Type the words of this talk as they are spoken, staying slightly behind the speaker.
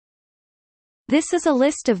This is a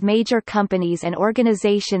list of major companies and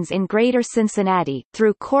organizations in Greater Cincinnati,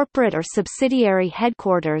 through corporate or subsidiary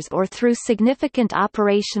headquarters or through significant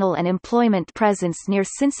operational and employment presence near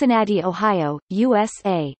Cincinnati, Ohio,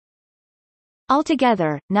 USA.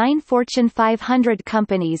 Altogether, 9 Fortune 500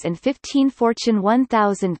 companies and 15 Fortune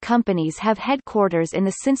 1000 companies have headquarters in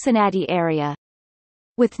the Cincinnati area.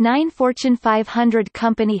 With 9 Fortune 500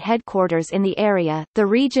 company headquarters in the area, the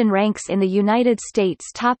region ranks in the United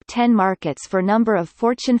States' top 10 markets for number of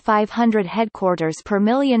Fortune 500 headquarters per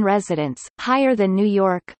million residents, higher than New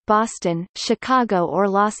York, Boston, Chicago or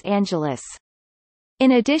Los Angeles.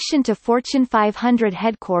 In addition to Fortune 500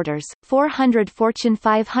 headquarters, 400 Fortune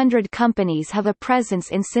 500 companies have a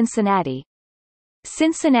presence in Cincinnati.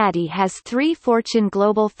 Cincinnati has 3 Fortune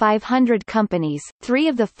Global 500 companies, 3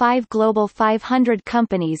 of the 5 Global 500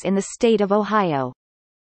 companies in the state of Ohio.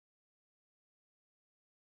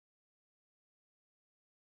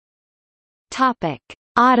 Topic: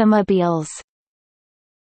 Automobiles.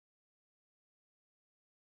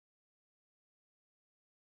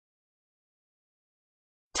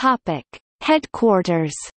 Topic: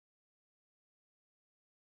 Headquarters.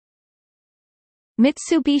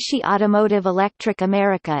 Mitsubishi Automotive Electric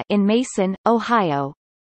America in Mason, Ohio.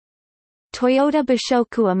 Toyota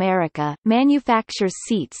Bashoku America manufactures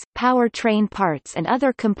seats, powertrain parts and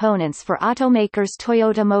other components for automakers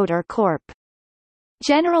Toyota Motor Corp.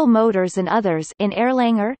 General Motors and others in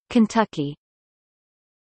Erlanger, Kentucky.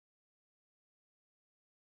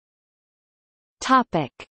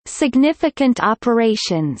 Topic: Significant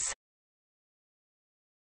operations.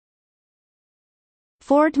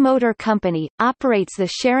 Ford Motor Company operates the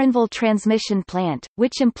Sharonville transmission plant,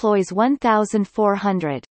 which employs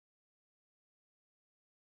 1,400.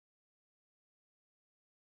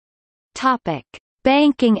 Topic: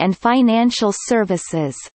 Banking and financial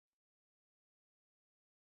services.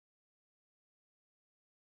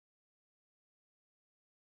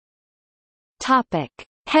 Topic: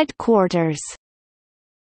 Headquarters.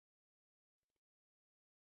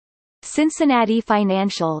 Cincinnati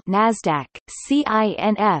Financial Nasdaq,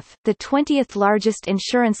 CINF, the 20th largest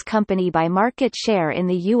insurance company by market share in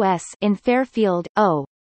the U.S. in Fairfield, O.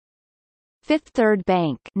 Fifth Third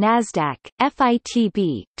Bank Nasdaq,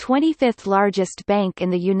 FITB, 25th largest bank in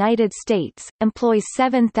the United States, employs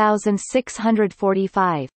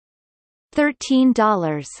 7,645.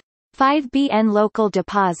 $13.5 BN local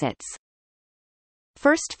deposits.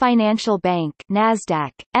 First Financial Bank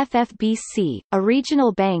Nasdaq, FFBC, a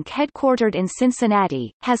regional bank headquartered in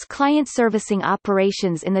Cincinnati, has client servicing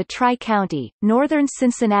operations in the Tri-County, northern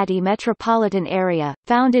Cincinnati metropolitan area.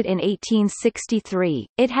 Founded in 1863,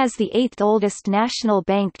 it has the 8th oldest national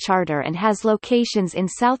bank charter and has locations in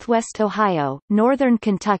southwest Ohio, northern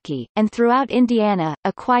Kentucky, and throughout Indiana.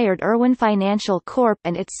 Acquired Irwin Financial Corp.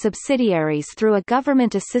 And its subsidiaries through a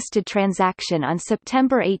government-assisted transaction on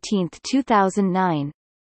September 18, 2009.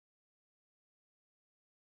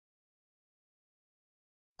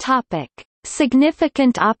 Topic: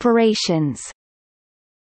 Significant operations.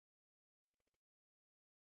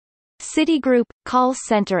 Citigroup Call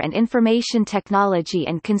Center and Information Technology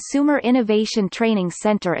and Consumer Innovation Training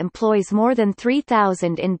Center employs more than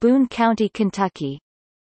 3,000 in Boone County, Kentucky.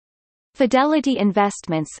 Fidelity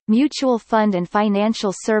Investments, mutual fund and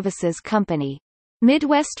financial services company.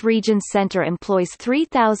 Midwest Region Center employs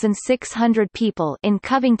 3,600 people in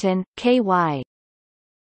Covington, KY.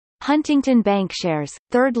 Huntington Bankshares,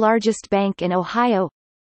 third largest bank in Ohio.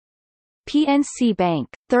 PNC Bank,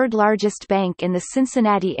 third largest bank in the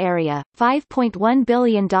Cincinnati area, $5.1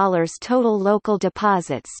 billion total local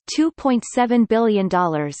deposits, $2.7 billion,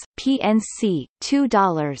 PNC,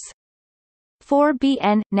 $2.4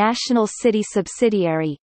 BN, National City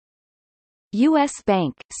subsidiary. U.S.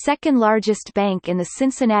 Bank, second largest bank in the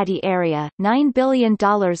Cincinnati area, $9 billion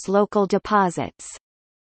local deposits.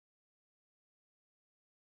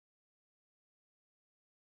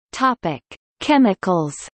 Topic: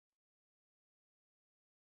 Chemicals.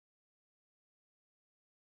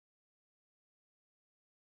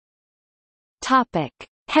 Topic: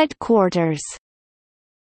 Headquarters.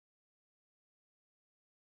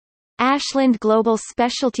 Ashland Global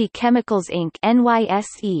Specialty Chemicals Inc.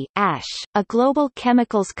 NYSE, ASH, a global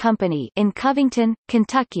chemicals company in Covington,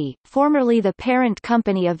 Kentucky, formerly the parent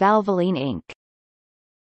company of Valvoline Inc.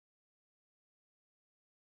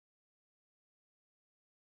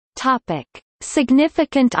 Topic: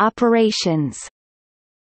 Significant operations.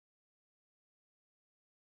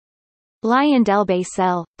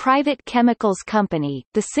 LyondellBasell, private chemicals company.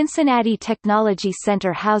 The Cincinnati Technology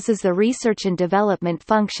Center houses the research and development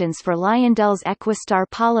functions for Lyondell's Equistar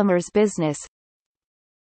Polymers business.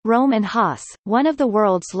 Rohm and Haas, one of the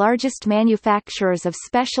world's largest manufacturers of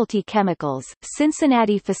specialty chemicals.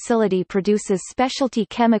 Cincinnati facility produces specialty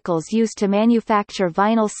chemicals used to manufacture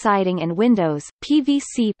vinyl siding and windows,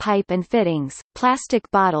 PVC pipe and fittings, plastic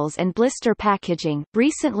bottles and blister packaging,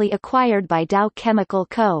 recently acquired by Dow Chemical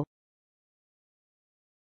Co.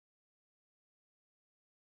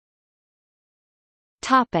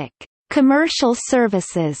 Topic: Commercial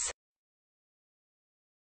services.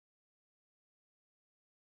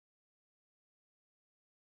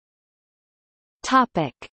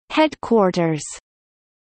 Topic: Headquarters.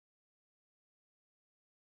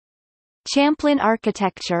 Champlin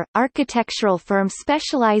Architecture, architectural firm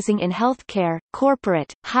specializing in healthcare,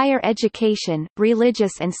 corporate, higher education,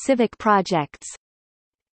 religious and civic projects.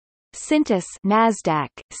 Cintas Nasdaq,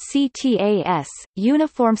 CTAS,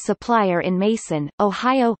 uniform supplier in Mason,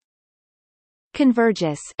 Ohio.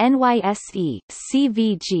 Convergys NYSE,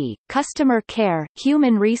 CVG, customer care,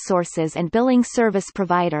 human resources and billing service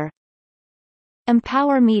provider.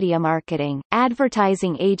 Empower Media Marketing,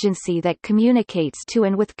 advertising agency that communicates to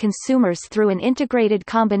and with consumers through an integrated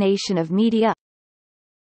combination of media.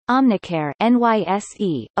 Omnicare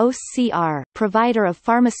NYSE, OCR, provider of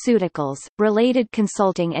pharmaceuticals, related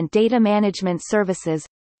consulting and data management services.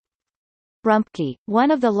 Rumpke, one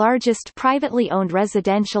of the largest privately owned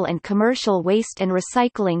residential and commercial waste and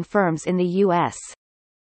recycling firms in the U.S.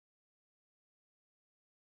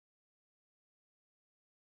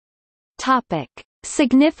 Topic: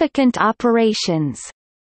 Significant operations.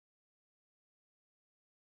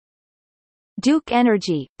 Duke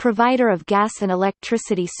Energy, provider of gas and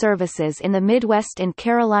electricity services in the Midwest and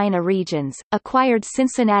Carolina regions, acquired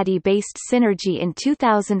Cincinnati-based Synergy in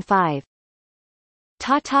 2005.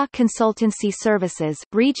 Tata Consultancy Services,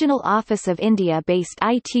 regional office of India-based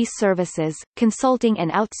IT services, consulting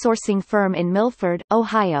and outsourcing firm in Milford,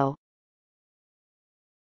 Ohio.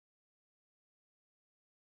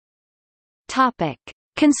 Topic: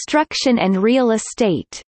 Construction and real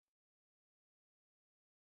estate.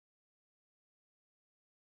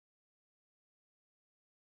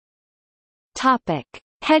 Topic: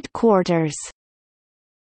 Headquarters.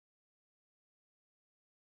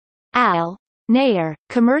 Al. Nayer,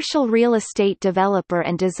 commercial real estate developer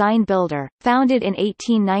and design builder, founded in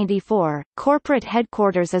 1894. Corporate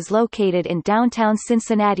headquarters is located in downtown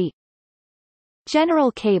Cincinnati.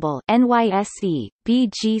 General Cable NYSE,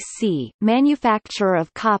 BGC, manufacturer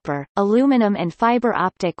of copper, aluminum and fiber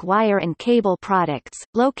optic wire and cable products,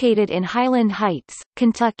 located in Highland Heights,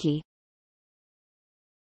 Kentucky.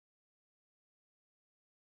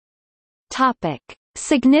 Topic: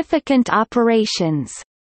 Significant operations.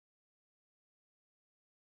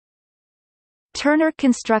 Turner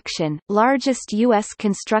Construction, largest U.S.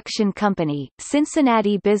 construction company,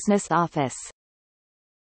 Cincinnati business office.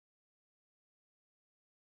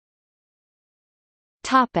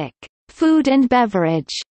 Topic: Food and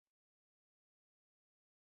beverage.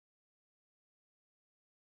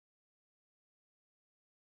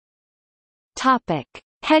 Topic: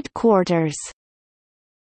 Headquarters.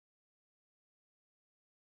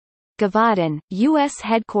 Gavaden, U.S.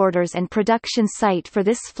 headquarters and production site for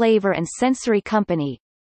this flavor and sensory company.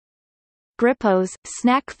 Grippos,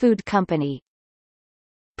 snack food company.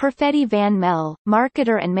 Perfetti Van Mel,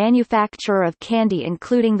 marketer and manufacturer of candy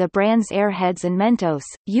including the brands Airheads and Mentos,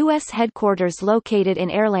 U.S. headquarters located in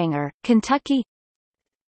Erlanger, Kentucky.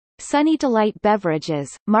 Sunny Delight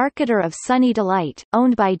Beverages, marketer of Sunny Delight,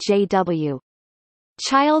 owned by J.W.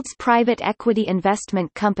 Childs Private Equity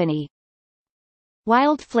Investment Company.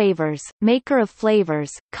 Wild Flavors, maker of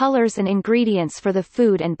flavors, colors and ingredients for the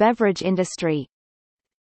food and beverage industry.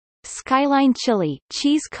 Skyline Chili,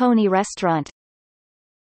 Cheese Coney Restaurant.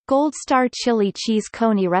 Gold Star Chili Cheese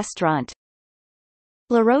Coney Restaurant.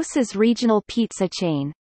 La Rosa's regional pizza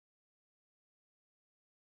chain.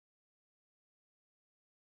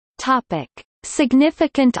 Topic: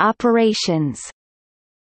 Significant operations.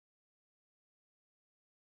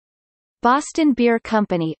 Boston Beer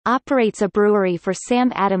Company, operates a brewery for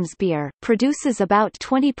Sam Adams Beer, produces about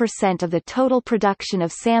 20% of the total production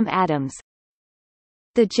of Sam Adams.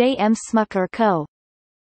 The J. M. Smucker Co.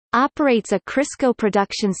 operates a Crisco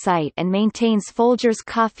production site and maintains Folgers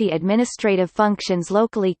Coffee administrative functions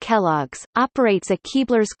locally. Kellogg's, operates a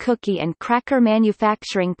Keebler's cookie and cracker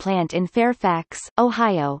manufacturing plant in Fairfax,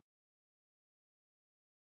 Ohio.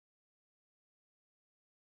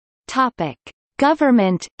 Topic: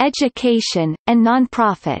 Government, education, and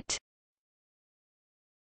nonprofit.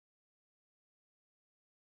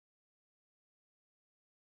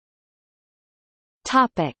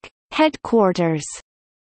 Topic: Headquarters.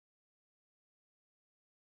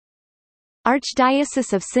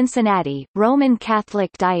 Archdiocese of Cincinnati, Roman Catholic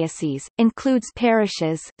Diocese, includes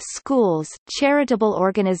parishes, schools, charitable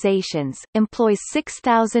organizations, employs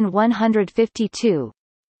 6,152.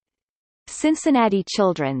 Cincinnati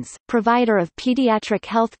Children's, provider of pediatric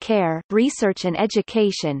health care, research and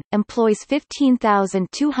education, employs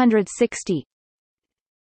 15,260.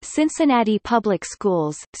 Cincinnati Public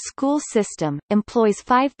Schools, school system, employs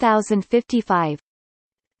 5,055.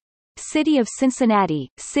 City of Cincinnati,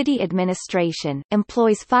 city administration,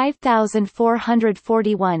 employs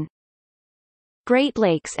 5,441. Great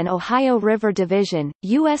Lakes and Ohio River Division,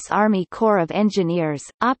 U.S. Army Corps of Engineers,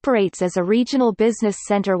 operates as a regional business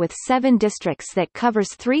center with 7 districts that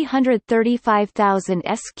covers 335,000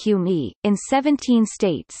 sq.mi, in 17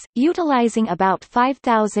 states, utilizing about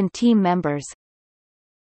 5,000 team members.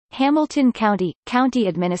 Hamilton County, county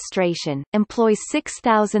administration, employs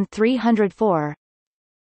 6,304.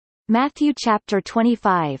 Matthew Chapter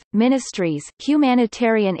 25, Ministries,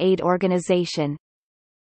 humanitarian aid organization.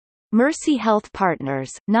 Mercy Health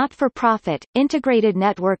Partners, not-for-profit, integrated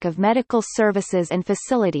network of medical services and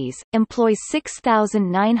facilities, employs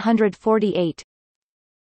 6,948.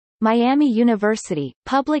 Miami University,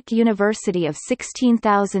 public university of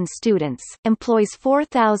 16,000 students, employs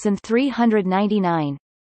 4,399.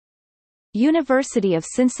 University of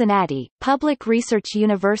Cincinnati, public research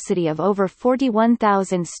university of over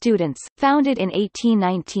 41,000 students, founded in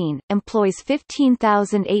 1819, employs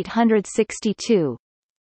 15,862.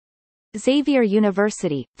 Xavier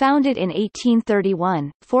University, founded in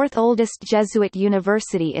 1831, fourth oldest Jesuit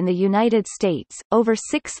university in the United States, over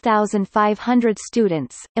 6,500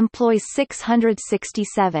 students, employs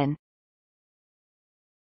 667.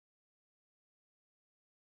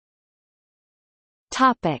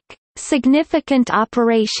 Topic: Significant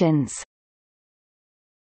operations.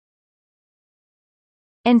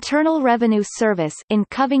 Internal Revenue Service in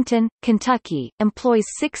Covington, Kentucky, employs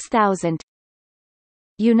 6,000.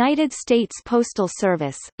 United States Postal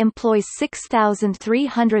Service, employs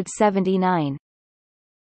 6,379.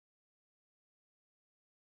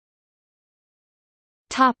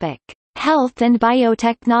 Topic: Health and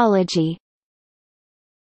biotechnology.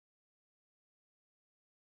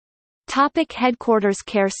 Topic: Headquarters.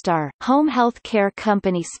 CareStar, home health care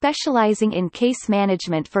company specializing in case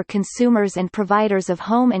management for consumers and providers of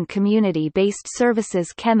home and community-based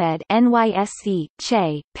services. Chemed NYSE,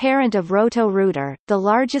 CHE, parent of Roto-Rooter, the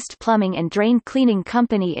largest plumbing and drain cleaning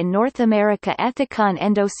company in North America. Ethicon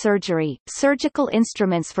Endosurgery, surgical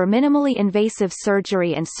instruments for minimally invasive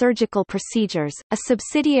surgery and surgical procedures, a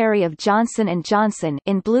subsidiary of Johnson & Johnson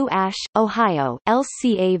in Blue Ash, Ohio.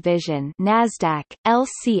 LCA Vision, NASDAQ,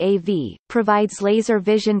 LCAV, provides laser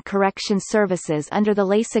vision correction services under the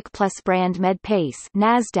LASIK Plus brand. MedPace,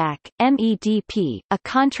 NASDAQ, MEDP, a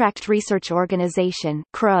contract research organization.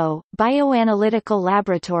 CRO, Bioanalytical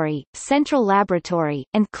Laboratory, Central Laboratory,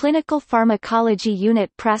 and Clinical Pharmacology Unit.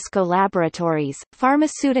 Prasco Laboratories,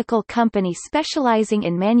 pharmaceutical company specializing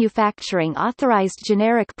in manufacturing authorized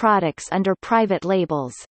generic products under private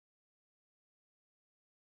labels.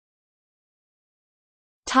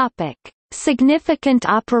 Topic: Significant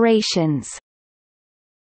operations.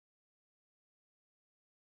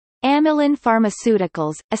 Amylin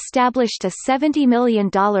Pharmaceuticals, established a $70 million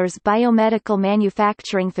biomedical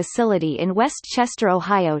manufacturing facility in West Chester,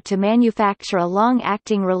 Ohio to manufacture a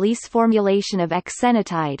long-acting release formulation of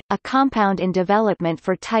exenatide, a compound in development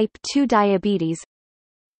for type 2 diabetes.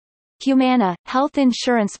 Humana, health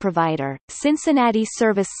insurance provider, Cincinnati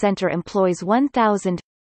Service Center employs 1,000.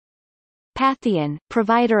 Patheon,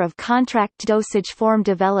 provider of contract dosage form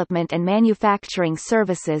development and manufacturing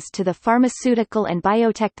services to the pharmaceutical and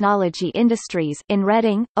biotechnology industries in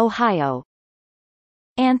Reading, Ohio.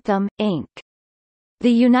 Anthem, Inc., the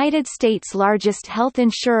United States' largest health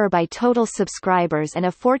insurer by total subscribers and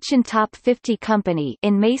a Fortune Top 50 company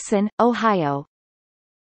in Mason, Ohio.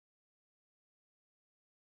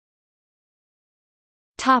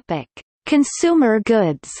 Topic: Consumer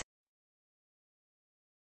goods.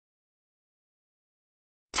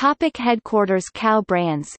 Topic: Headquarters. Cow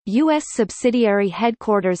Brands, U.S. subsidiary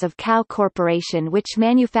headquarters of Cow Corporation, which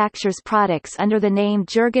manufactures products under the name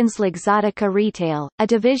Jergens Luxottica Retail, a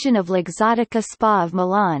division of Luxottica Spa of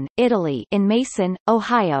Milan, Italy in Mason,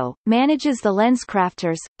 Ohio, manages the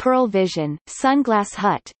LensCrafters, Pearl Vision, Sunglass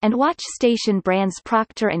Hut, and Watch Station brands.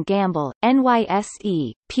 Procter & Gamble,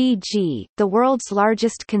 NYSE, PG, the world's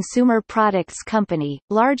largest consumer products company.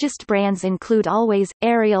 Largest brands include Always,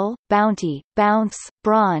 Ariel, Bounty, Bounce,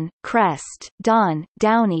 Braun, Braun, Crest, Dawn,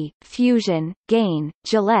 Downy, Fusion, Gain,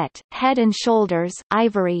 Gillette, Head & Shoulders,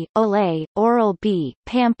 Ivory, Olay, Oral-B,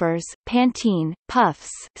 Pampers, Pantene,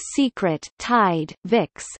 Puffs, Secret, Tide,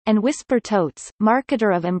 Vicks, and Whisper Totes,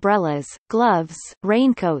 marketer of umbrellas, gloves,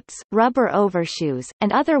 raincoats, rubber overshoes,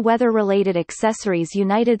 and other weather-related accessories.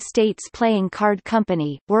 United States Playing Card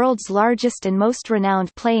Company, world's largest and most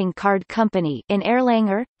renowned playing card company, in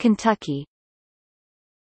Erlanger, Kentucky.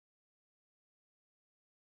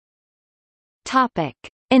 Topic: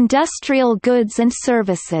 Industrial goods and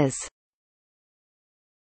services.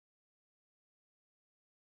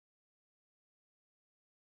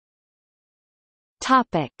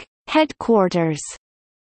 Topic: Headquarters.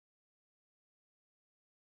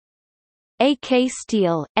 AK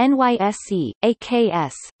Steel, NYSE,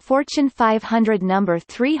 AKS, Fortune 500 number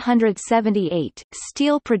 378,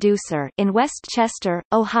 steel producer in Westchester,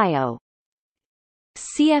 Ohio.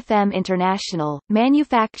 CFM International,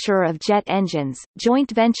 manufacturer of jet engines, joint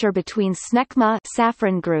venture between Snecma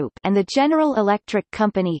Safran Group and the General Electric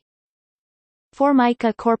Company.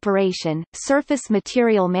 Formica Corporation, surface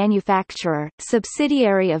material manufacturer,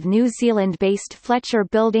 subsidiary of New Zealand-based Fletcher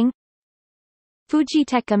Building.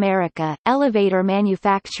 Fujitec America, elevator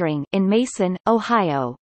manufacturing in Mason,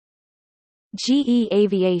 Ohio. GE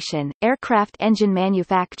Aviation, aircraft engine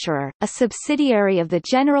manufacturer, a subsidiary of the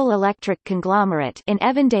General Electric conglomerate in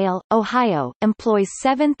Evandale, Ohio, employs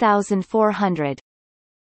 7,400.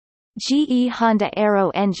 GE Honda Aero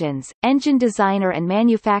Engines, engine designer and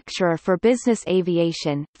manufacturer for business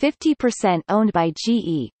aviation, 50% owned by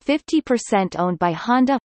GE, 50% owned by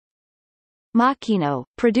Honda. Makino,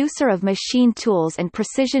 producer of machine tools and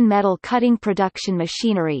precision metal cutting production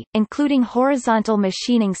machinery, including horizontal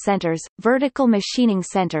machining centers, vertical machining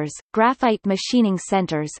centers, graphite machining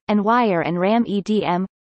centers, and wire and ram EDM.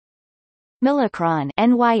 Milacron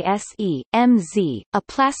NYSE, MZ, a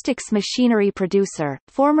plastics machinery producer,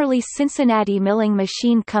 formerly Cincinnati Milling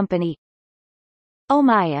Machine Company.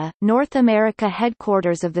 Omaya, North America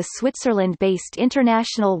headquarters of the Switzerland-based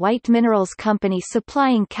International White Minerals Company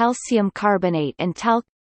supplying calcium carbonate and talc.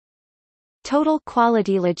 Total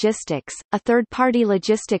Quality Logistics, a third-party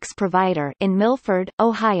logistics provider in Milford,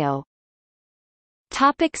 Ohio.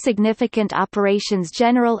 Topic: significant operations.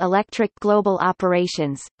 General Electric Global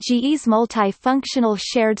Operations, GE's multi-functional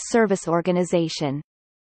shared service organization.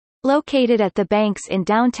 Located at the banks in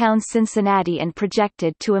downtown Cincinnati and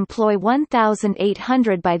projected to employ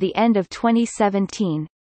 1,800 by the end of 2017.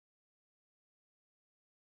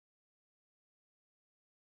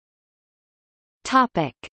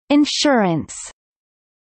 Topic: Insurance.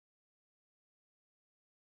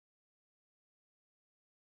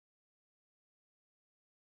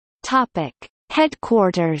 Topic: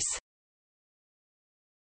 Headquarters.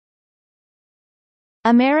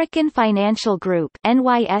 American Financial Group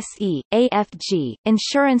NYSE, AFG,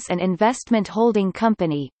 Insurance and Investment Holding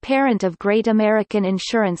Company, parent of Great American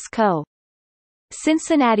Insurance Co.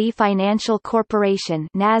 Cincinnati Financial Corporation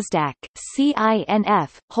NASDAQ,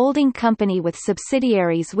 CINF, holding company with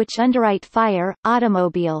subsidiaries which underwrite fire,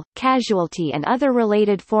 automobile, casualty and other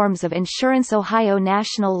related forms of insurance. Ohio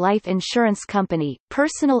National Life Insurance Company,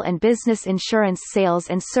 personal and business insurance sales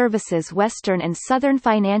and services. Western and Southern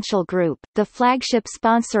Financial Group, the flagship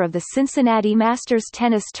sponsor of the Cincinnati Masters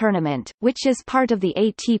Tennis Tournament, which is part of the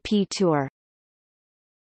ATP Tour.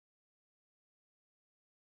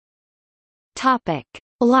 Topic: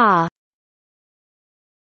 Law.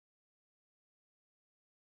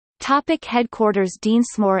 Topic: Headquarters.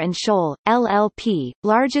 Deansmore and Scholl, LLP,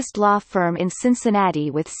 largest law firm in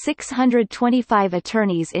Cincinnati with 625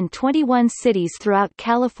 attorneys in 21 cities throughout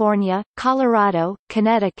California, Colorado,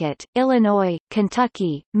 Connecticut, Illinois,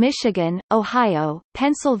 Kentucky, Michigan, Ohio,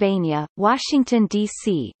 Pennsylvania, Washington,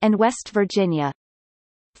 D.C., and West Virginia.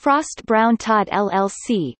 Frost Brown Todd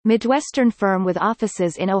LLC, Midwestern firm with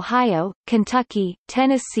offices in Ohio, Kentucky,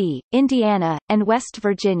 Tennessee, Indiana, and West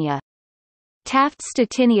Virginia. Taft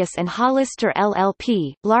Stettinius and Hollister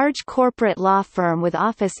LLP, large corporate law firm with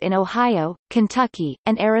office in Ohio, Kentucky,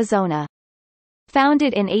 and Arizona.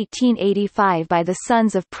 Founded in 1885 by the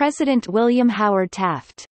sons of President William Howard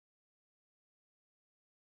Taft.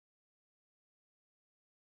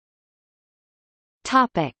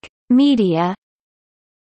 Topic: Media.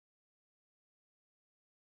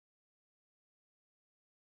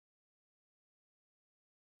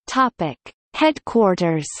 Topic: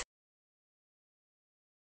 Headquarters.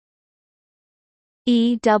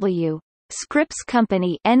 E.W. Scripps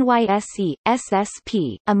Company NYSE,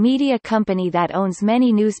 SSP, a media company that owns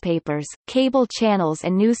many newspapers, cable channels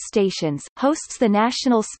and news stations, hosts the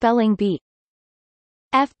National Spelling Bee.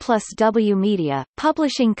 F+W Media,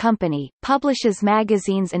 publishing company, publishes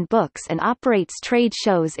magazines and books and operates trade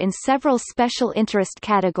shows in several special interest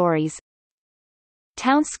categories.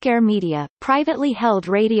 Townsquare Media, privately held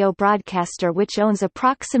radio broadcaster which owns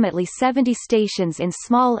approximately 70 stations in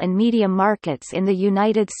small and medium markets in the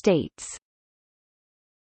United States.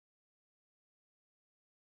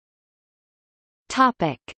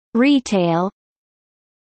 Topic: Retail.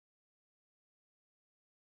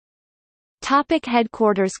 Topic: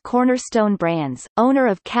 Headquarters. Cornerstone Brands, owner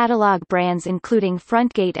of catalog brands including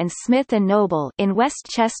Frontgate and Smith & Noble in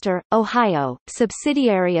Westchester, Ohio,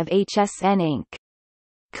 subsidiary of HSN Inc.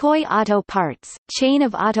 Coy Auto Parts, chain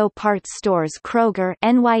of auto parts stores. Kroger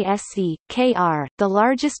NYSE, KR, the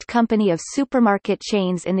largest company of supermarket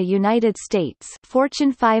chains in the United States.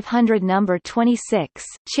 Fortune 500 number 26.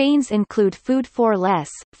 Chains include Food 4 Less,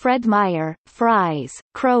 Fred Meyer, Fry's,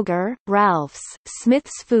 Kroger, Ralph's,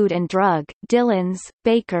 Smith's Food and Drug, Dillon's,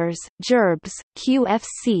 Baker's, Gerb's,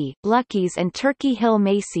 QFC, Lucky's and Turkey Hill.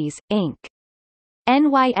 Macy's, Inc.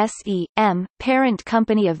 NYSE, M, parent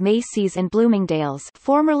company of Macy's and Bloomingdale's,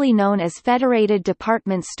 formerly known as Federated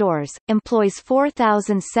Department Stores, employs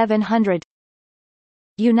 4,700.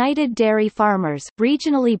 United Dairy Farmers,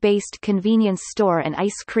 regionally based convenience store and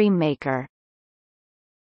ice cream maker.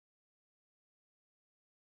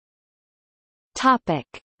 Topic: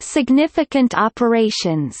 Significant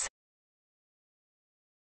operations.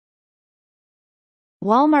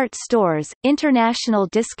 Walmart Stores, international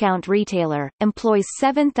discount retailer, employs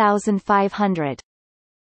 7,500.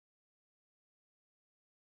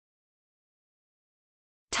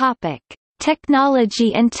 Topic: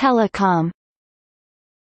 Technology and telecom.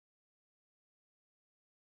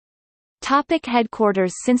 Topic: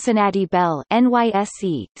 Headquarters. Cincinnati Bell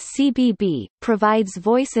NYSE, CBB, provides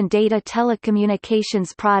voice and data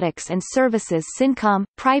telecommunications products and services. Syncom,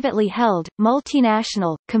 privately held,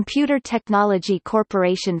 multinational, computer technology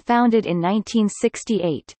corporation founded in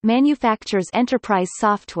 1968, manufactures enterprise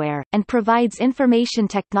software, and provides information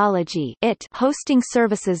technology hosting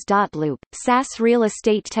services. Loop, SaaS real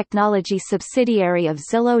estate technology subsidiary of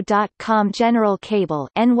Zillow.com. General Cable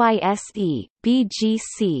NYSE,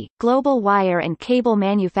 BGC, global wire and cable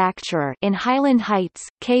manufacturer in Highland Heights,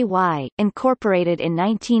 KY, incorporated in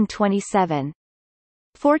 1927.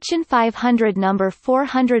 Fortune 500 number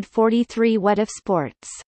 443. What If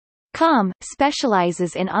Sports.com,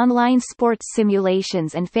 specializes in online sports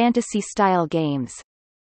simulations and fantasy-style games.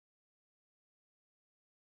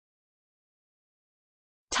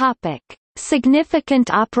 Topic: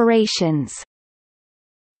 Significant operations.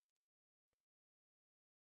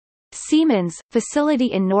 Siemens, facility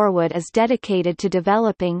in Norwood is dedicated to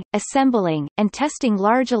developing, assembling, and testing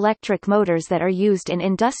large electric motors that are used in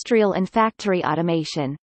industrial and factory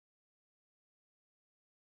automation.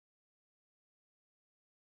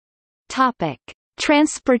 Topic: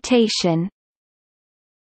 Transportation.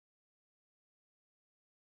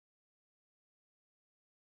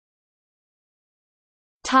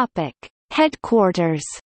 Topic: Headquarters.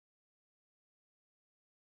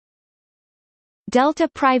 Delta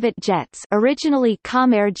Private Jets, originally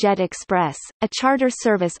Comair Jet Express, a charter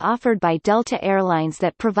service offered by Delta Airlines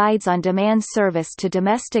that provides on-demand service to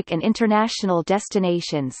domestic and international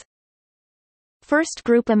destinations. First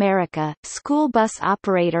Group America, school bus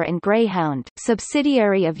operator and Greyhound,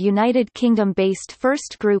 subsidiary of United Kingdom-based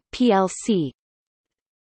First Group plc.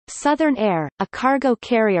 Southern Air, a cargo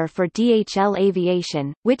carrier for DHL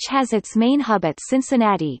Aviation, which has its main hub at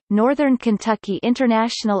Cincinnati, Northern Kentucky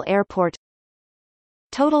International Airport.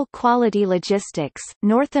 Total Quality Logistics,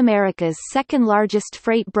 North America's second-largest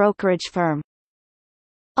freight brokerage firm.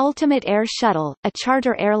 Ultimate Air Shuttle, a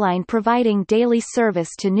charter airline providing daily service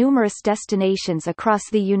to numerous destinations across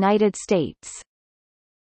the United States.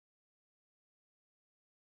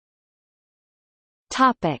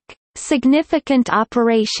 Topic: Significant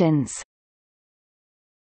operations.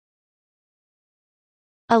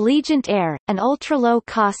 Allegiant Air, an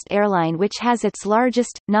ultra-low-cost airline which has its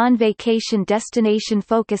largest, non-vacation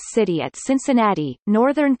destination-focus city at Cincinnati,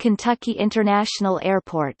 Northern Kentucky International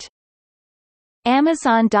Airport.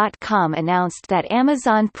 Amazon.com announced that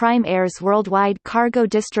Amazon Prime Air's worldwide cargo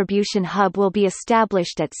distribution hub will be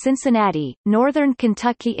established at Cincinnati, Northern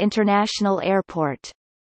Kentucky International Airport.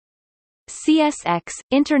 CSX,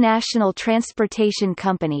 International Transportation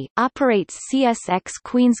Company, operates CSX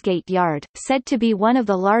Queensgate Yard, said to be one of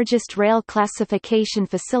the largest rail classification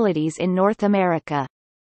facilities in North America.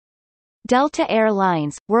 Delta Air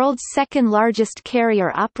Lines, world's second-largest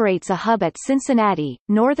carrier, operates a hub at Cincinnati,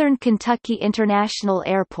 Northern Kentucky International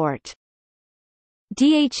Airport.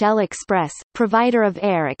 DHL Express, provider of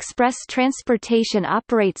air express transportation,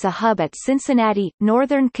 operates a hub at Cincinnati,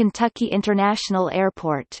 Northern Kentucky International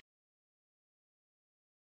Airport.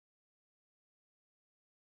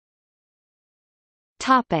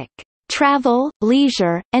 Topic: Travel,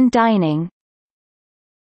 leisure, and dining.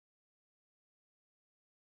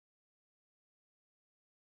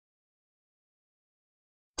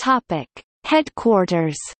 Topic: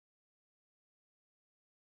 Headquarters.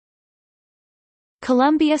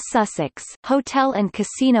 Columbia Sussex, hotel and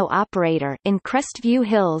casino operator in Crestview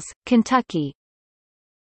Hills, Kentucky.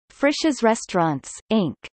 Frisch's Restaurants,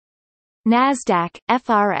 Inc. NASDAQ,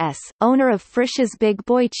 FRS, owner of Frisch's Big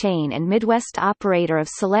Boy chain and Midwest operator of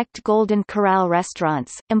select Golden Corral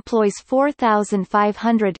restaurants, employs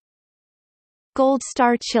 4,500. Gold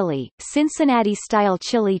Star Chili, Cincinnati-style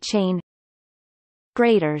chili chain.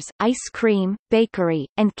 Graeter's, ice cream, bakery,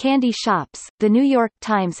 and candy shops. The New York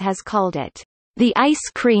Times has called it the ice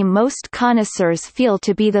cream most connoisseurs feel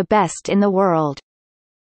to be the best in the world.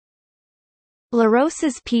 La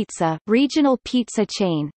Rosa's Pizza, regional pizza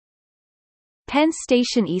chain. Penn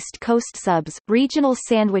Station East Coast Subs, regional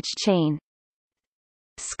sandwich chain.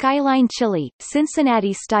 Skyline Chili,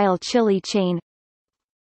 Cincinnati-style chili chain.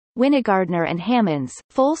 Winegardner and Hammonds,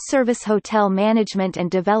 full-service hotel management and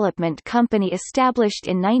development company established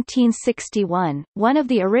in 1961, one of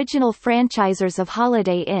the original franchisors of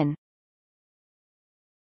Holiday Inn.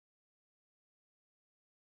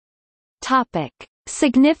 Topic: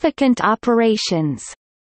 Significant operations.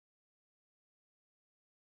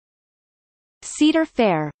 Cedar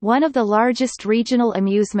Fair, one of the largest regional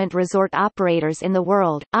amusement resort operators in the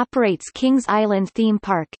world, operates Kings Island Theme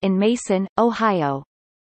Park in Mason, Ohio.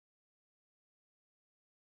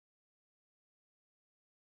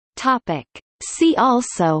 Topic: See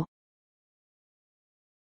also.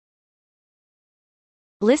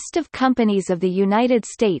 List of companies of the United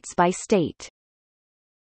States by state.